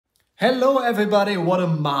Hello everybody, what a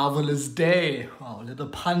marvelous day. Oh, a little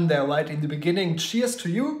pun there right in the beginning. Cheers to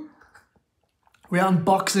you. We are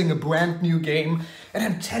unboxing a brand new game and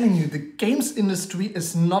I'm telling you, the games industry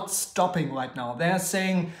is not stopping right now. They're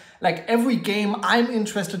saying like every game I'm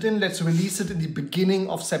interested in, let's release it in the beginning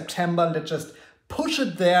of September. Let's just push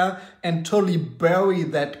it there and totally bury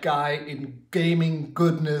that guy in gaming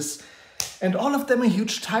goodness. And all of them are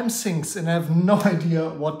huge time sinks and I have no idea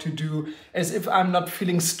what to do, as if I'm not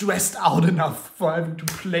feeling stressed out enough for having to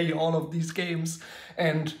play all of these games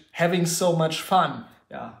and having so much fun.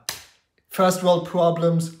 Yeah. First world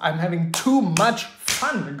problems, I'm having too much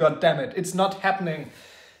fun, god damn it, it's not happening.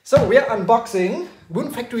 So we are unboxing Rune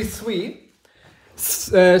Factory 3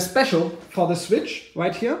 special for the Switch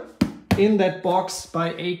right here in that box by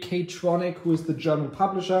AK-tronic, who is the German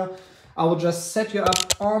publisher. I will just set you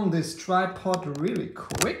up on this tripod really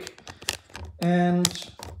quick. And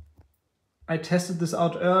I tested this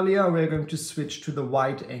out earlier. We're going to switch to the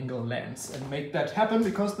wide angle lens and make that happen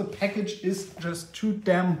because the package is just too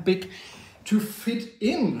damn big to fit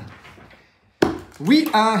in. We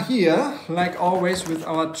are here, like always, with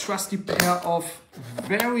our trusty pair of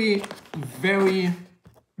very, very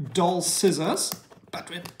dull scissors, but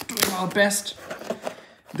we're doing our best.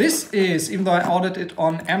 This is, even though I ordered it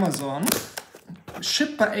on Amazon,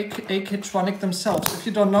 shipped by AK-tronic themselves. If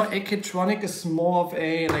you don't know, AK-tronic is more of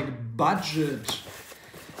a budget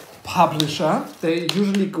publisher. They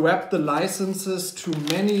usually grab the licenses to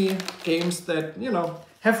many games that,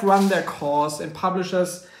 have run their course, and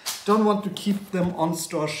publishers don't want to keep them on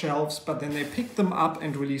store shelves, but then they pick them up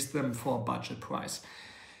and release them for a budget price.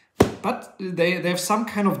 But they have some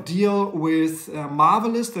kind of deal with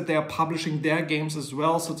Marvelous that they are publishing their games as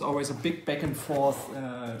well. So it's always a big back and forth,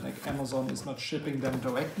 like Amazon is not shipping them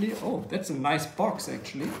directly. Oh, that's a nice box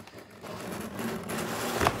actually.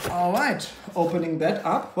 All right, opening that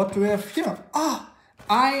up. What do we have here? Oh,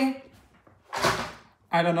 I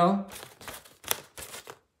don't know.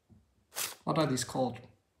 What are these called?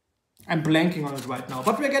 I'm blanking on it right now.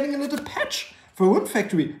 But we're getting a little patch for Rune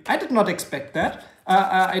Factory. I did not expect that.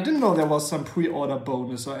 I didn't know there was some pre-order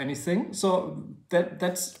bonus or anything. So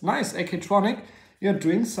that's nice. AK-tronic, you're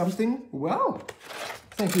doing something well.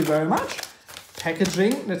 Thank you very much.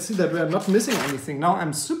 Packaging. Let's see that we're not missing anything. Now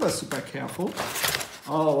I'm super, super careful.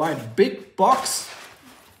 All right, big box.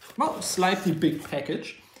 Well, slightly big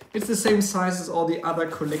package. It's the same size as all the other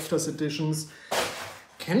collector's editions.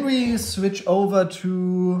 Can we switch over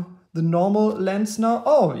to the normal lens now?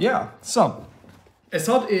 Oh, yeah. So I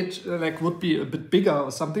thought it would be a bit bigger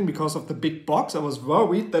or something because of the big box. I was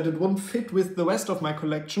worried that it wouldn't fit with the rest of my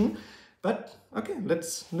collection. But okay,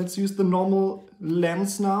 let's use the normal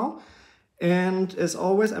lens now. And as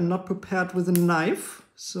always, I'm not prepared with a knife.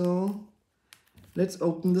 So let's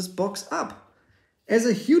open this box up. As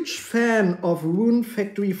a huge fan of Rune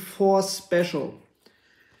Factory 4 Special,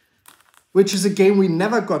 which is a game we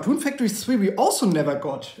never got. Rune Factory 3 we also never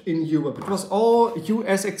got in Europe. It was all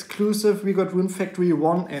US exclusive. We got Rune Factory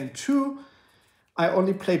 1 and 2. I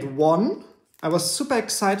only played 1. I was super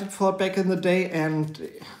excited for it back in the day and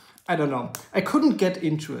I don't know. I couldn't get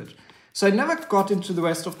into it. So I never got into the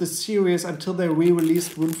rest of the series until they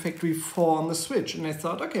re-released Rune Factory 4 on the Switch. And I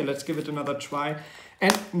thought, okay, let's give it another try.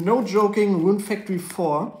 And no joking, Rune Factory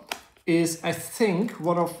 4 is, I think,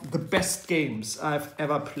 one of the best games I've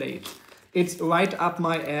ever played. It's right up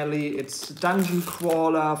my alley. It's dungeon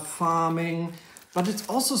crawler, farming, but it's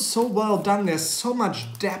also so well done. There's so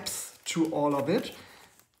much depth to all of it,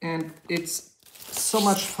 and it's so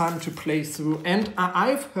much fun to play through. And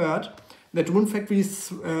I've heard that Rune Factory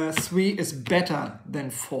 3 is better than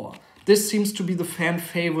 4. This seems to be the fan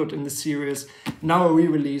favorite in the series, now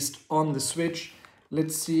re-released on the Switch.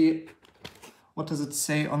 Let's see, what does it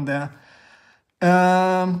say on there?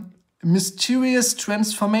 Mysterious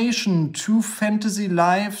transformation, 2 fantasy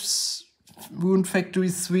lives, Rune Factory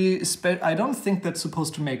 3. I don't think that's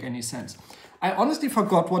supposed to make any sense. I honestly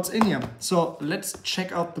forgot what's in here. So let's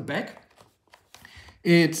check out the back.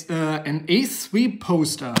 It's an A3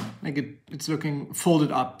 poster. It's looking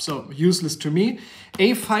folded up, so useless to me.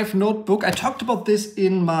 A5 notebook. I talked about this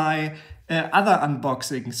in my other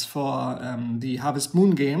unboxings for the Harvest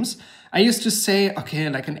Moon games. I used to say, okay,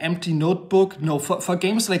 like an empty notebook. No, for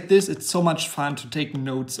games like this, it's so much fun to take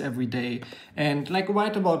notes every day and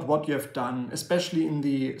write about what you have done, especially in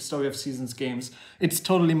the Story of Seasons games. It's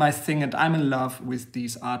totally my thing and I'm in love with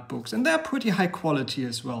these art books. And they're pretty high quality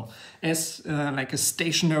as well. As like a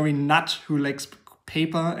stationary nut who likes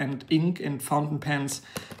paper and ink and fountain pens,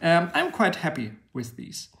 I'm quite happy with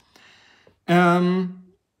these.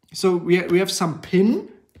 So we have some pin.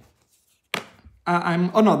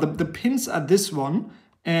 Oh no, the pins are this one.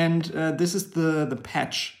 And this is the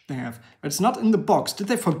patch they have. But it's not in the box. Did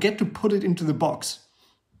they forget to put it into the box?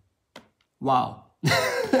 Wow.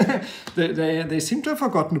 they seem to have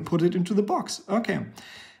forgotten to put it into the box. Okay.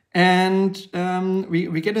 And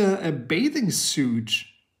we get a bathing suit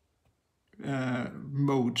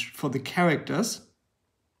mode for the characters.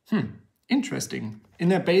 Interesting. In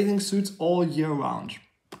their bathing suits all year round.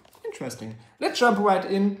 Interesting. Let's jump right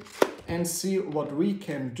in and see what we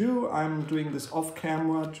can do. I'm doing this off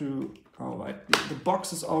camera to... Alright, the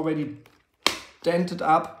box is already dented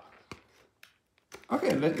up.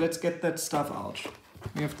 Okay, let's get that stuff out.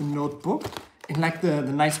 We have the notebook in like the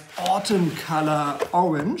nice autumn color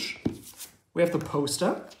orange. We have the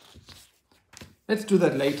poster. Let's do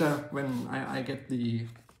that later when I get the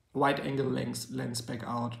wide angle lens back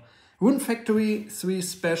out. Rune Factory 3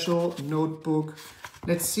 special notebook.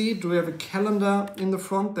 Let's see, do we have a calendar in the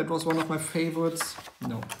front? That was one of my favorites.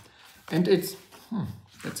 No. And it's,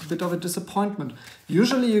 that's a bit of a disappointment.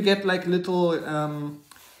 Usually you get like little,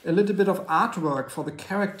 a little bit of artwork for the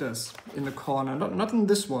characters in the corner. Not in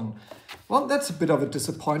this one. Well, that's a bit of a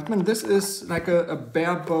disappointment. This is like a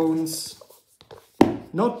bare bones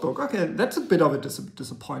notebook. Okay, that's a bit of a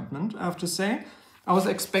disappointment, I have to say. I was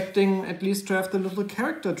expecting at least to have the little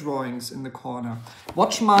character drawings in the corner.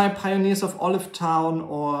 Watch my Pioneers of Olive Town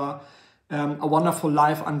or A Wonderful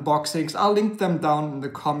Life unboxings. I'll link them down in the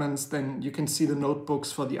comments, then you can see the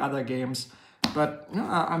notebooks for the other games. But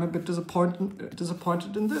I'm a bit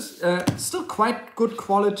disappointed in this. Still quite good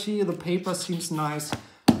quality, the paper seems nice,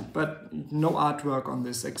 but no artwork on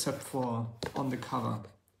this except for on the cover.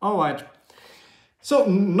 Alright, so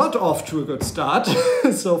not off to a good start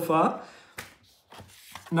so far.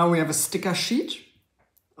 Now we have a sticker sheet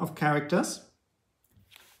of characters.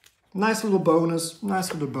 Nice little bonus,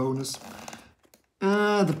 nice little bonus.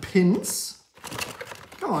 The pins.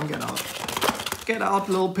 Come on, get out. Get out,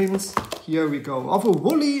 little pins. Here we go. Of a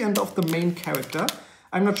Wooly and of the main character.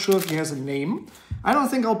 I'm not sure if he has a name. I don't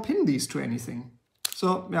think I'll pin these to anything.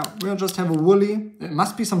 So yeah, we'll just have a Wooly. It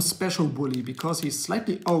must be some special Wooly because he's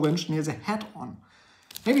slightly orange and he has a hat on.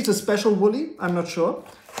 Maybe it's a special Wooly, I'm not sure.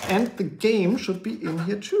 And the game should be in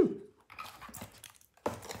here too.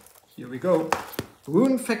 Here we go.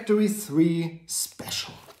 Rune Factory 3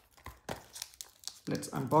 Special. Let's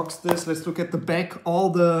unbox this. Let's look at the back. All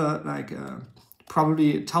the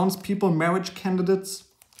probably townspeople marriage candidates.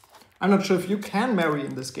 I'm not sure if you can marry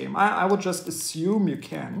in this game. I would just assume you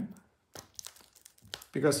can.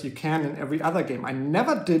 Because you can in every other game. I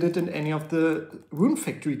never did it in any of the Rune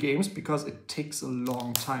Factory games because it takes a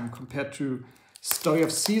long time compared to Story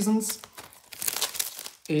of Seasons.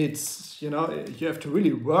 It's, you know, you have to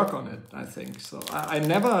really work on it, I think. So I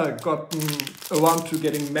never gotten around to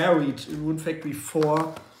getting married in Rune Factory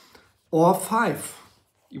 4 or 5.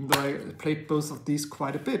 Even though I played both of these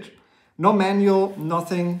quite a bit. No manual,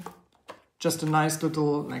 nothing. Just a nice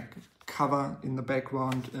little like cover in the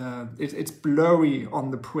background. It's blurry on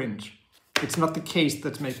the print. It's not the case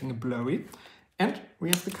that's making it blurry. And we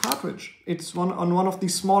have the cartridge. It's on one of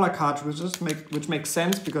these smaller cartridges, which makes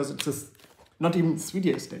sense because it's a, not even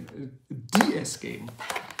 3DS game, a DS game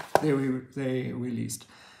they released.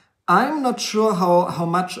 I'm not sure how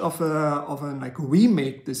much of a like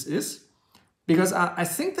remake this is, because I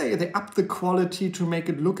think they upped the quality to make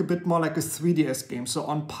it look a bit more like a 3DS game, so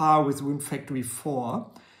on par with Rune Factory 4,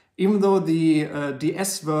 even though the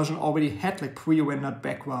DS version already had like pre-rendered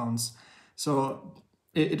backgrounds. So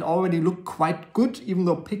it already looked quite good, even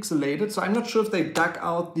though pixelated. So I'm not sure if they dug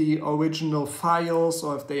out the original files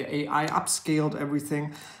or if they AI upscaled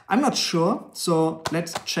everything. I'm not sure. So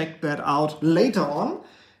let's check that out later on.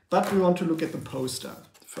 But we want to look at the poster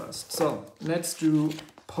first. So let's do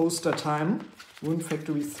poster time. Rune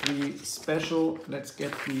Factory 3 Special. Let's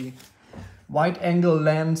get the wide angle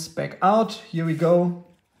lens back out. Here we go.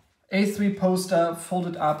 A3 poster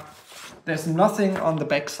folded up. There's nothing on the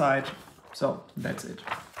back side. So that's it.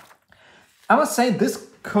 I must say this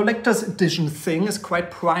collector's edition thing is quite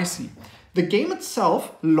pricey. The game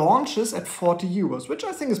itself launches at 40 euros, which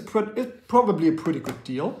I think is probably a pretty good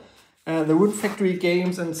deal. The Rune Factory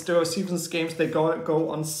games and Story of Seasons games, they go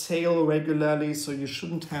on sale regularly, so you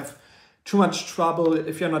shouldn't have too much trouble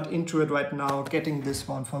if you're not into it right now getting this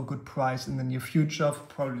one for a good price in the near future, for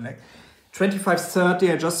probably like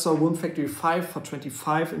 25-30. I just saw Rune Factory 5 for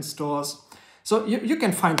 25 in stores. So you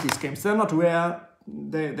can find these games. They're not rare.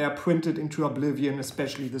 They're printed into oblivion,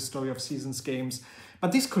 especially the Story of Seasons games.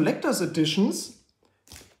 But these collector's editions,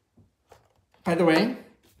 by the way,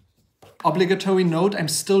 Obligatory note, I'm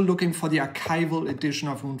still looking for the archival edition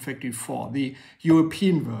of Rune Factory 4, the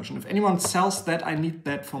European version. If anyone sells that, I need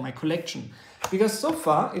that for my collection. Because so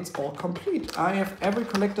far, it's all complete. I have every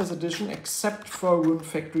collector's edition except for Rune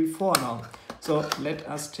Factory 4 now. So let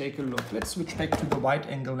us take a look. Let's switch back to the wide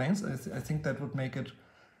angle lens. I think that would make it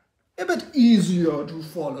a bit easier to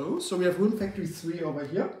follow. So we have Rune Factory 3 over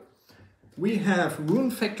here. We have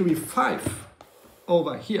Rune Factory 5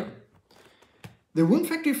 over here. The Rune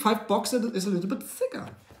Factory 5 box is a little bit thicker.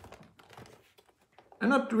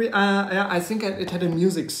 I think it had a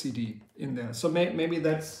music CD in there, so maybe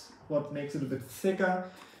that's what makes it a bit thicker.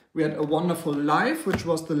 We had A Wonderful Life, which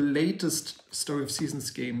was the latest Story of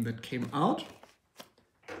Seasons game that came out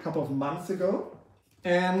a couple of months ago.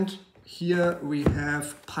 And here we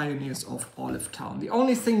have Pioneers of Olive Town. The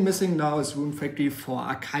only thing missing now is Rune Factory 4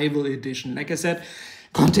 Archival Edition. Like I said,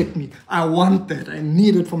 contact me. I want that. I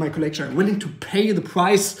need it for my collection. I'm willing to pay the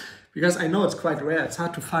price because I know it's quite rare. It's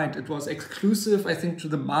hard to find. It was exclusive, I think, to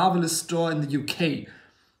the Marvelous store in the UK.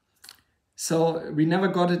 So we never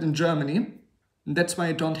got it in Germany. And that's why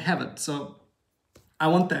I don't have it. So I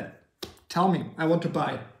want that. Tell me. I want to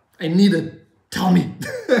buy. I need it. Tell me.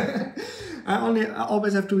 I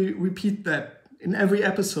always have to repeat that in every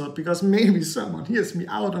episode because maybe someone hears me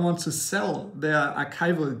out and wants to sell their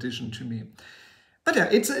archival edition to me. But yeah,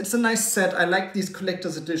 it's a nice set. I like these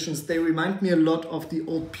collector's editions. They remind me a lot of the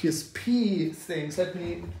old PSP things. Let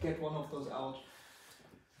me get one of those out.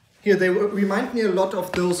 Here, they remind me a lot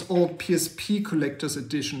of those old PSP collector's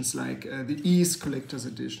editions, like the East collector's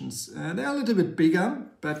editions. They're a little bit bigger,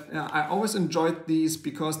 but I always enjoyed these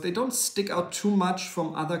because they don't stick out too much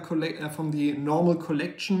from from the normal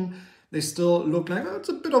collection. They still look like it's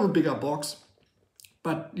a bit of a bigger box,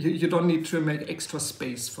 but you don't need to make extra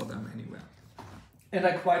space for them anywhere. And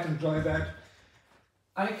I quite enjoy that.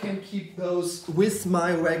 I can keep those with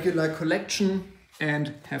my regular collection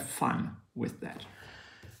and have fun with that.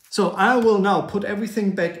 So I will now put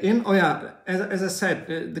everything back in. Oh yeah, as I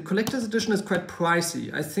said, the collector's edition is quite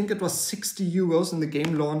pricey. I think it was 60 euros and the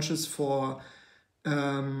game launches for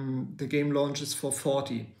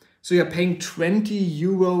 40. So you're paying 20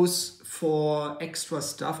 euros for extra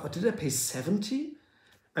stuff. Or did I pay 70?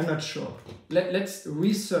 I'm not sure. Let's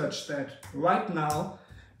research that right now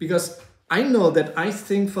because I know that I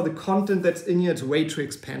think for the content that's in here, it's way too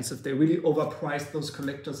expensive. They really overpriced those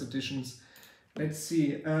collector's editions. Let's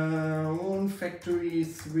see, Rune Factory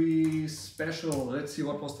 3 Special. Let's see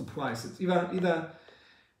what was the price. It's either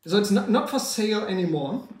so it's not for sale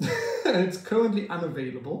anymore. It's currently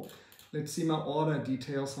unavailable. Let's see my order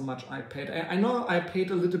details, how much I paid. I know I paid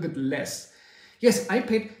a little bit less. Yes, I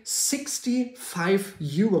paid 65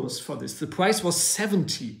 euros for this. The price was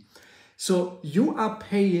 70. So you are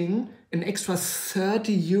paying an extra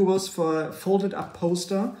 30 euros for a folded up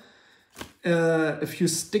poster, a few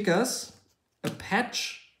stickers, a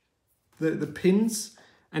patch, the pins,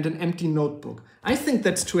 and an empty notebook. I think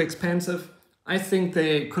that's too expensive. I think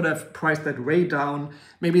they could have priced that way down.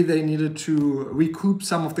 Maybe they needed to recoup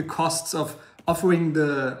some of the costs of offering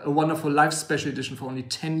A Wonderful Life Special Edition for only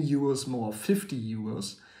 10 euros more, 50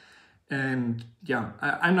 euros. And yeah,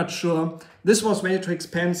 I'm not sure. This was way too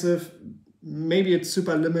expensive. Maybe it's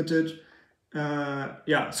super limited.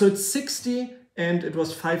 Yeah, so it's 60 and it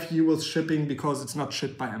was 5 euros shipping because it's not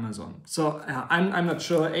shipped by Amazon. So I'm not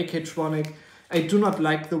sure. AK-Tronic, I do not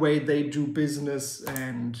like the way they do business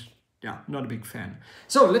and yeah, not a big fan.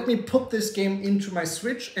 So let me put this game into my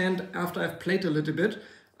Switch and after I've played a little bit,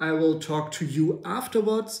 I will talk to you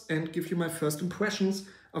afterwards and give you my first impressions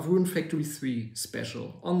of Rune Factory 3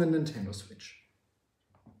 Special on the Nintendo Switch.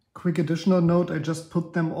 Quick additional note, I just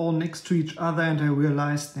put them all next to each other and I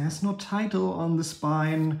realized there's no title on the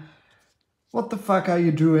spine. What the fuck are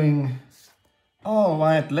you doing?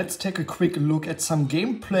 Alright, let's take a quick look at some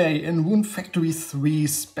gameplay in Rune Factory 3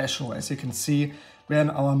 Special. As you can see, we're in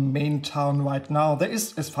our main town right now. There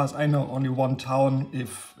is, as far as I know, only one town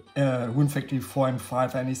if Rune Factory 4 and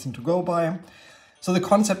 5 are anything to go by. So the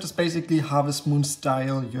concept is basically Harvest Moon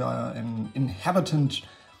style. You are an inhabitant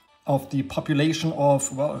of the population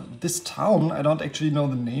of, well, this town. I don't actually know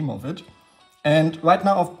the name of it. And right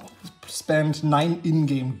now I've spent 9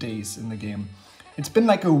 in-game days in the game. It's been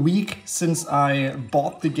like a week since I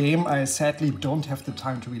bought the game. I sadly don't have the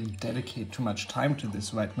time to really dedicate too much time to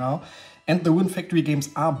this right now. And the Rune Factory games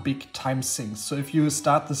are big time sinks. So if you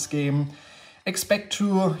start this game, expect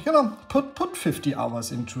to, you know, put 50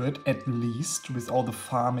 hours into it at least with all the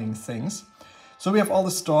farming things. So we have all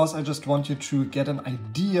the stores. I just want you to get an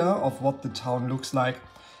idea of what the town looks like.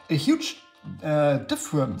 A huge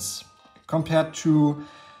difference compared to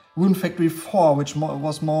Rune Factory 4, which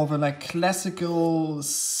was more of a like classical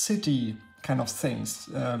city kind of things,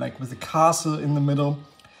 like with a castle in the middle.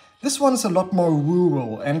 This one is a lot more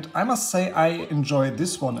rural, and I must say I enjoy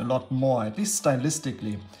this one a lot more, at least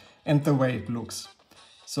stylistically, and the way it looks.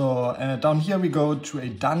 So down here we go to a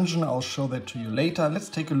dungeon. I'll show that to you later. Let's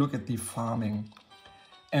take a look at the farming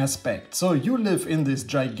aspect. So you live in this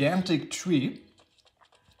gigantic tree.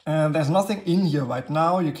 There's nothing in here right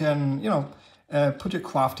now. You can, put your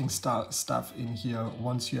crafting stuff in here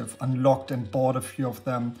once you have unlocked and bought a few of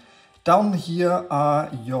them. Down here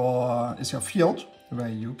is your field where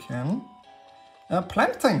you can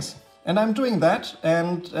plant things. And I'm doing that,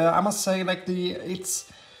 and I must say, like, it's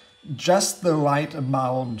just the right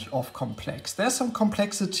amount of complex. There's some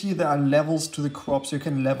complexity. There are levels to the crops. You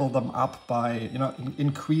can level them up by,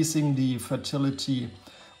 increasing the fertility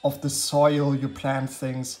of the soil you plant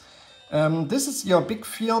things. This is your big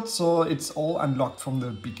field, so it's all unlocked from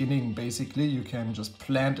the beginning, basically. You can just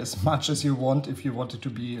plant as much as you want if you want it to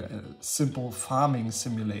be a simple farming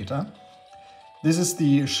simulator. This is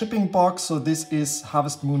the shipping box, so this is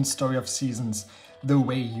Harvest Moon Story of Seasons, the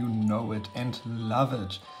way you know it and love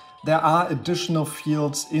it. There are additional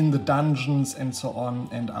fields in the dungeons and so on,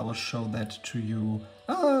 and I will show that to you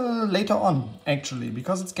later on, actually,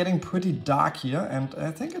 because it's getting pretty dark here, and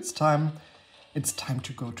I think it's time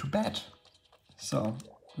to go to bed. So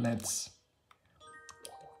let's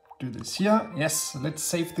do this here. Yes, let's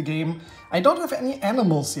save the game. I don't have any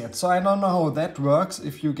animals yet, so I don't know how that works.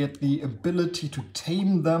 If you get the ability to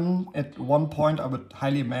tame them at one point, I would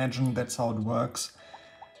highly imagine that's how it works.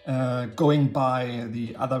 Going by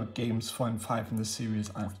the other games 4 and 5 in the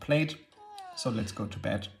series I've played. So let's go to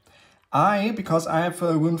bed. Because I have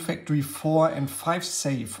a Rune Factory 4 and 5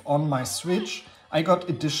 save on my Switch, I got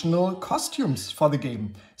additional costumes for the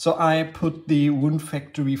game. So I put the Rune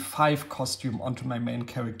Factory 5 costume onto my main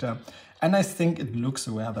character, and I think it looks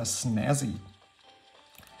rather snazzy.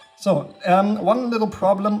 So one little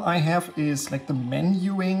problem I have is like the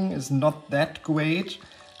menuing is not that great.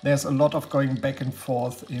 There's a lot of going back and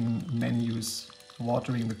forth in menus,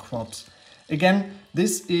 watering the crops. Again,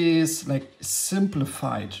 this is like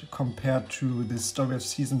simplified compared to the Story of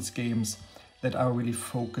Seasons games that are really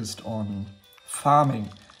focused on farming.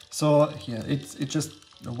 So here,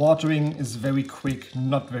 the watering is very quick,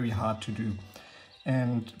 not very hard to do.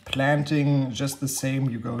 And planting, just the same,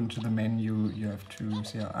 you go into the menu, you have to,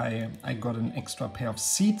 so yeah, I got an extra pair of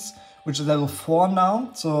seeds, which is level 4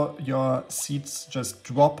 now, so your seeds just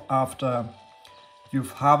drop after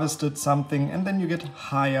you've harvested something, and then you get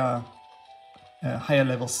higher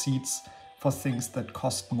level seeds for things that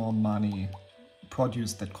cost more money,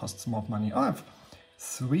 produce that costs more money. Oh, I have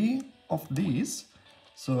 3 of these,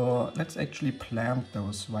 so let's actually plant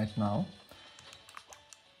those right now.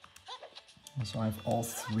 So I have all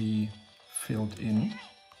 3 filled in.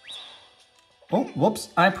 Oh, whoops,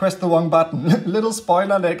 I pressed the wrong button. Little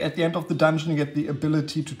spoiler, like at the end of the dungeon you get the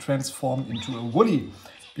ability to transform into a woolly,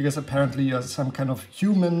 because apparently you're some kind of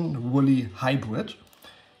human woolly hybrid.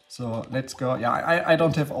 So let's go. Yeah, I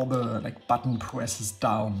don't have all the like button presses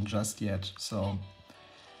down just yet, so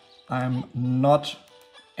I'm not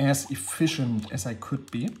as efficient as I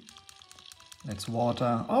could be. Let's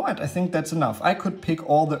water. All right, I think that's enough. I could pick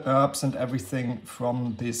all the herbs and everything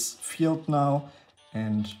from this field now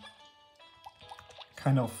and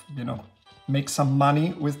kind of, make some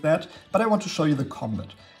money with that. But I want to show you the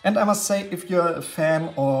combat. And I must say, if you're a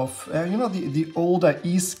fan of, the older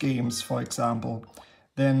Ys games, for example,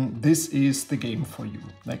 then this is the game for you.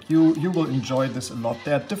 Like, you will enjoy this a lot.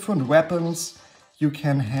 There are different weapons you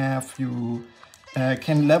can have. You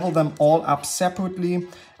can level them all up separately.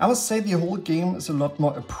 I must say the whole game is a lot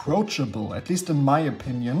more approachable, at least in my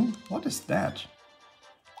opinion. What is that?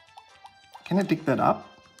 Can I dig that up?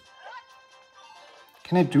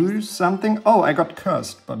 Can I do something? Oh, I got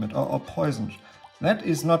cursed by it, or poisoned. That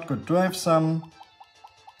is not good. Do I have some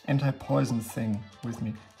anti-poison thing with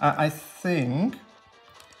me? I think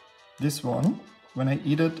this one, when I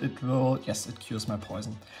eat it, it will... Yes, it cures my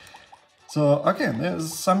poison. So, okay,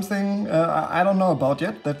 there's something I don't know about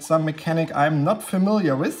yet. That's some mechanic I'm not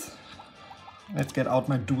familiar with. Let's get out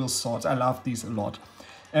my dual swords. I love these a lot.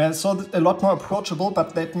 So a lot more approachable,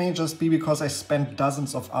 but that may just be because I spent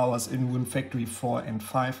dozens of hours in Rune Factory 4 and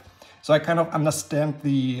 5. So I kind of understand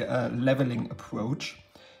the leveling approach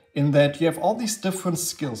in that you have all these different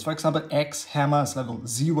skills. For example, axe, hammer is level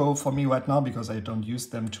 0 for me right now because I don't use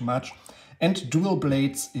them too much. And dual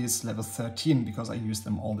blades is level 13 because I use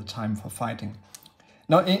them all the time for fighting.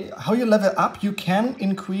 Now, how you level up, you can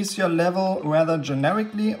increase your level rather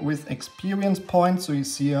generically with experience points. So you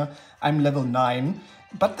see here, I'm level 9,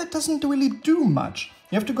 but that doesn't really do much.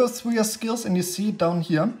 You have to go through your skills and you see it down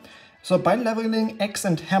here. So by leveling axe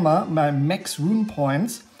and hammer, my max rune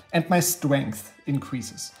points and my strength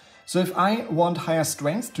increases. So if I want higher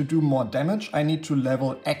strength to do more damage, I need to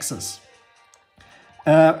level axes.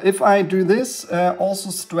 If I do this, also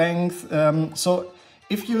strength, so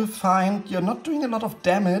if you find you're not doing a lot of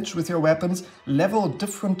damage with your weapons, level a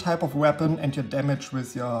different type of weapon and your damage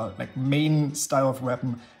with your main style of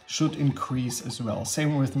weapon should increase as well.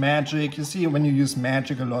 Same with magic. You see, when you use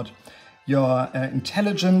magic a lot, your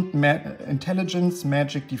intelligence,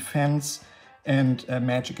 magic defense, and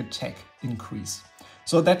magic attack increase.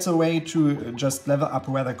 So that's a way to just level up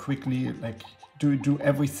rather quickly, do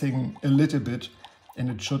everything a little bit, and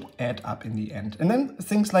it should add up in the end. And then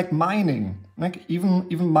things like mining,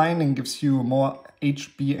 even mining gives you more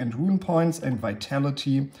HP and rune points and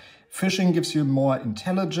vitality. Fishing gives you more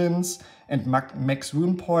intelligence and max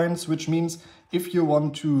rune points, which means if you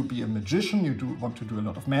want to be a magician, you want to do a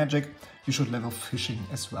lot of magic, you should level fishing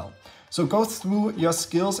as well. So go through your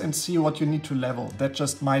skills and see what you need to level. That's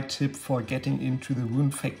just my tip for getting into the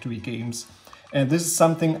Rune Factory games. And this is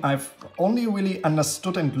something I've only really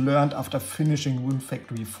understood and learned after finishing Rune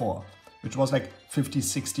Factory 4, which was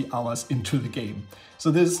 50-60 hours into the game.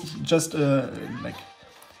 So this is just a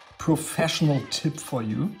professional tip for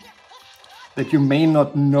you that you may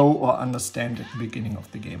not know or understand at the beginning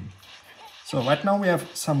of the game. So right now we have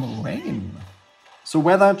some rain. So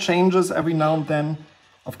weather changes every now and then.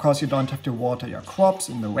 Of course, you don't have to water your crops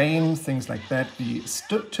in the rain, things like that. The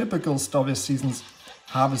typical Story Seasons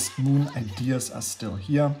Harvest Moon ideas are still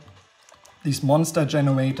here. These monster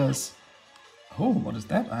generators. Oh, what is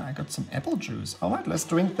that? I got some apple juice. All right, let's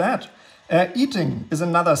drink that. Eating is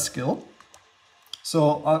another skill.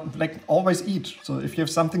 So always eat. So if you have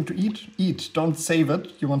something to eat, eat. Don't save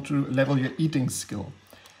it. You want to level your eating skill.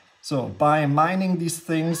 So by mining these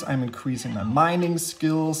things, I'm increasing my mining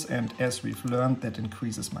skills, and as we've learned, that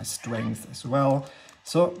increases my strength as well.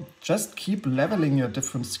 So just keep leveling your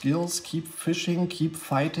different skills, keep fishing, keep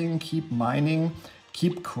fighting, keep mining,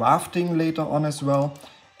 keep crafting later on as well,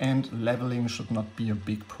 and leveling should not be a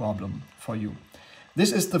big problem for you.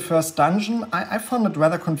 This is the first dungeon. I found it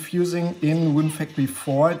rather confusing in Rune Factory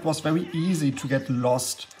 4. It was very easy to get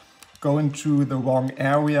lost, go into the wrong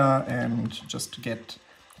area and just get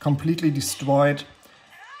completely destroyed.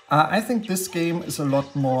 I think this game is a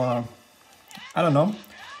lot more, I don't know,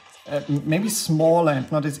 maybe smaller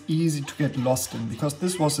and not as easy to get lost in, because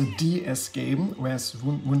this was a DS game, whereas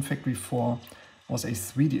Rune Factory 4 was a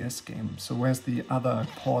 3DS game. So where's the other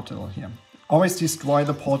portal here? Always destroy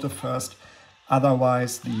the portal first,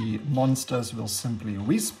 otherwise the monsters will simply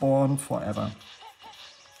respawn forever.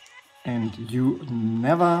 And you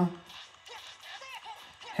never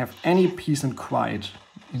have any peace and quiet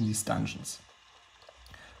in these dungeons.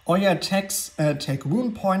 All your attacks take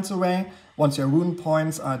rune points away. Once your rune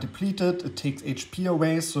points are depleted, it takes HP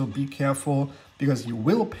away, so be careful because you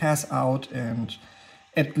will pass out. And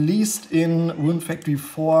at least in Rune Factory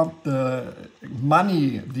 4, the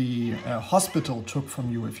money the hospital took from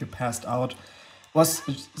you if you passed out was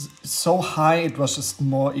so high, it was just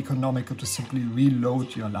more economical to simply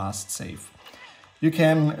reload your last save. You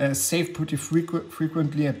can save pretty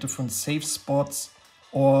frequently at different save spots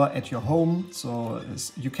or at your home, so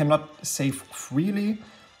you cannot save freely,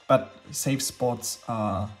 but save spots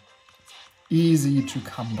are easy to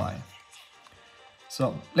come by.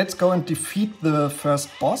 So let's go and defeat the first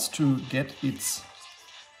boss to get its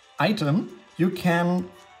item. You can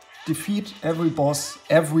defeat every boss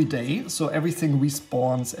every day, so everything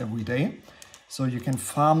respawns every day. So you can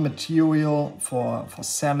farm material for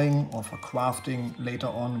selling or for crafting later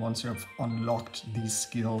on once you've unlocked these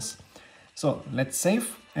skills. So let's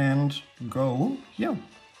save and go here.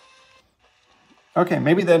 Okay,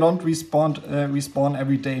 maybe they don't respawn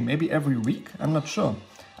every day, maybe every week, I'm not sure.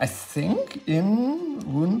 I think in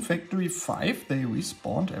Rune Factory 5 they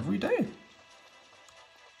respawned every day.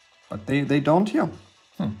 But they don't here.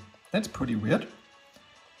 That's pretty weird.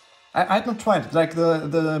 I had not tried,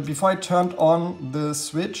 before I turned on the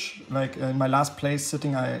switch, in my last place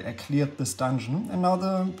sitting, I cleared this dungeon and now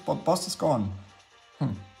the boss is gone.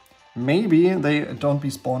 Maybe they don't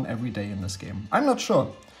respawn every day in this game. I'm not sure.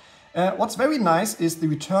 What's very nice is the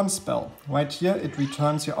return spell. Right here it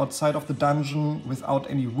returns you outside of the dungeon without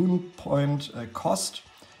any rune point cost.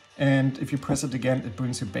 And if you press it again, it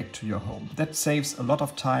brings you back to your home. That saves a lot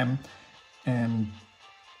of time and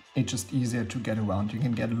it's just easier to get around. You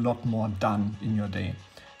can get a lot more done in your day.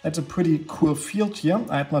 That's a pretty cool field here.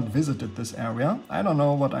 I had not visited this area. I don't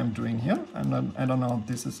know what I'm doing here. I don't know if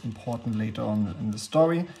this is important later on in the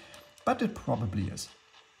story, but it probably is.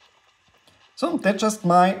 So that's just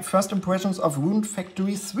my first impressions of Rune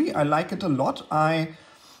Factory 3. I like it a lot. I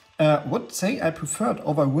would say I prefer it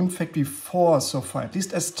over Rune Factory 4 so far, at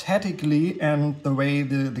least aesthetically and the way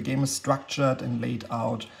the game is structured and laid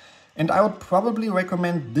out. And I would probably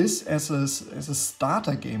recommend this as a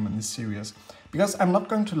starter game in the series. Because I'm not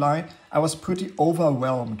going to lie, I was pretty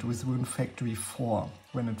overwhelmed with Rune Factory 4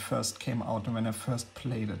 when it first came out and when I first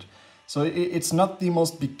played it. So it's not the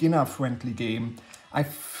most beginner-friendly game. I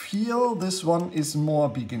feel this one is more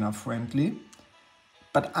beginner-friendly.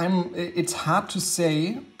 But it's hard to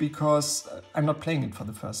say because I'm not playing it for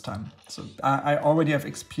the first time. So I already have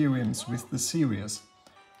experience with the series.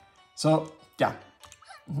 So yeah,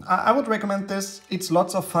 I would recommend this. It's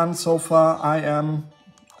lots of fun so far. I am,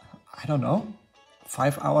 I don't know,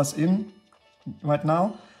 5 hours in right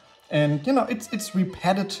now. And you know, it's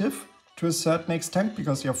repetitive to a certain extent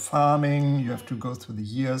because you're farming, you have to go through the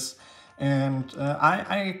years. And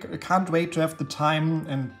I can't wait to have the time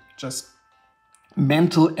and just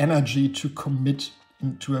mental energy to commit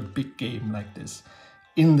into a big game like this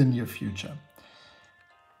in the near future.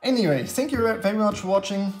 Anyway, thank you very much for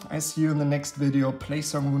watching. I see you in the next video. Play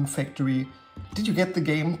some Rune Factory. Did you get the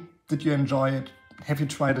game? Did you enjoy it? Have you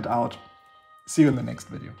tried it out? See you in the next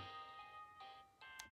video.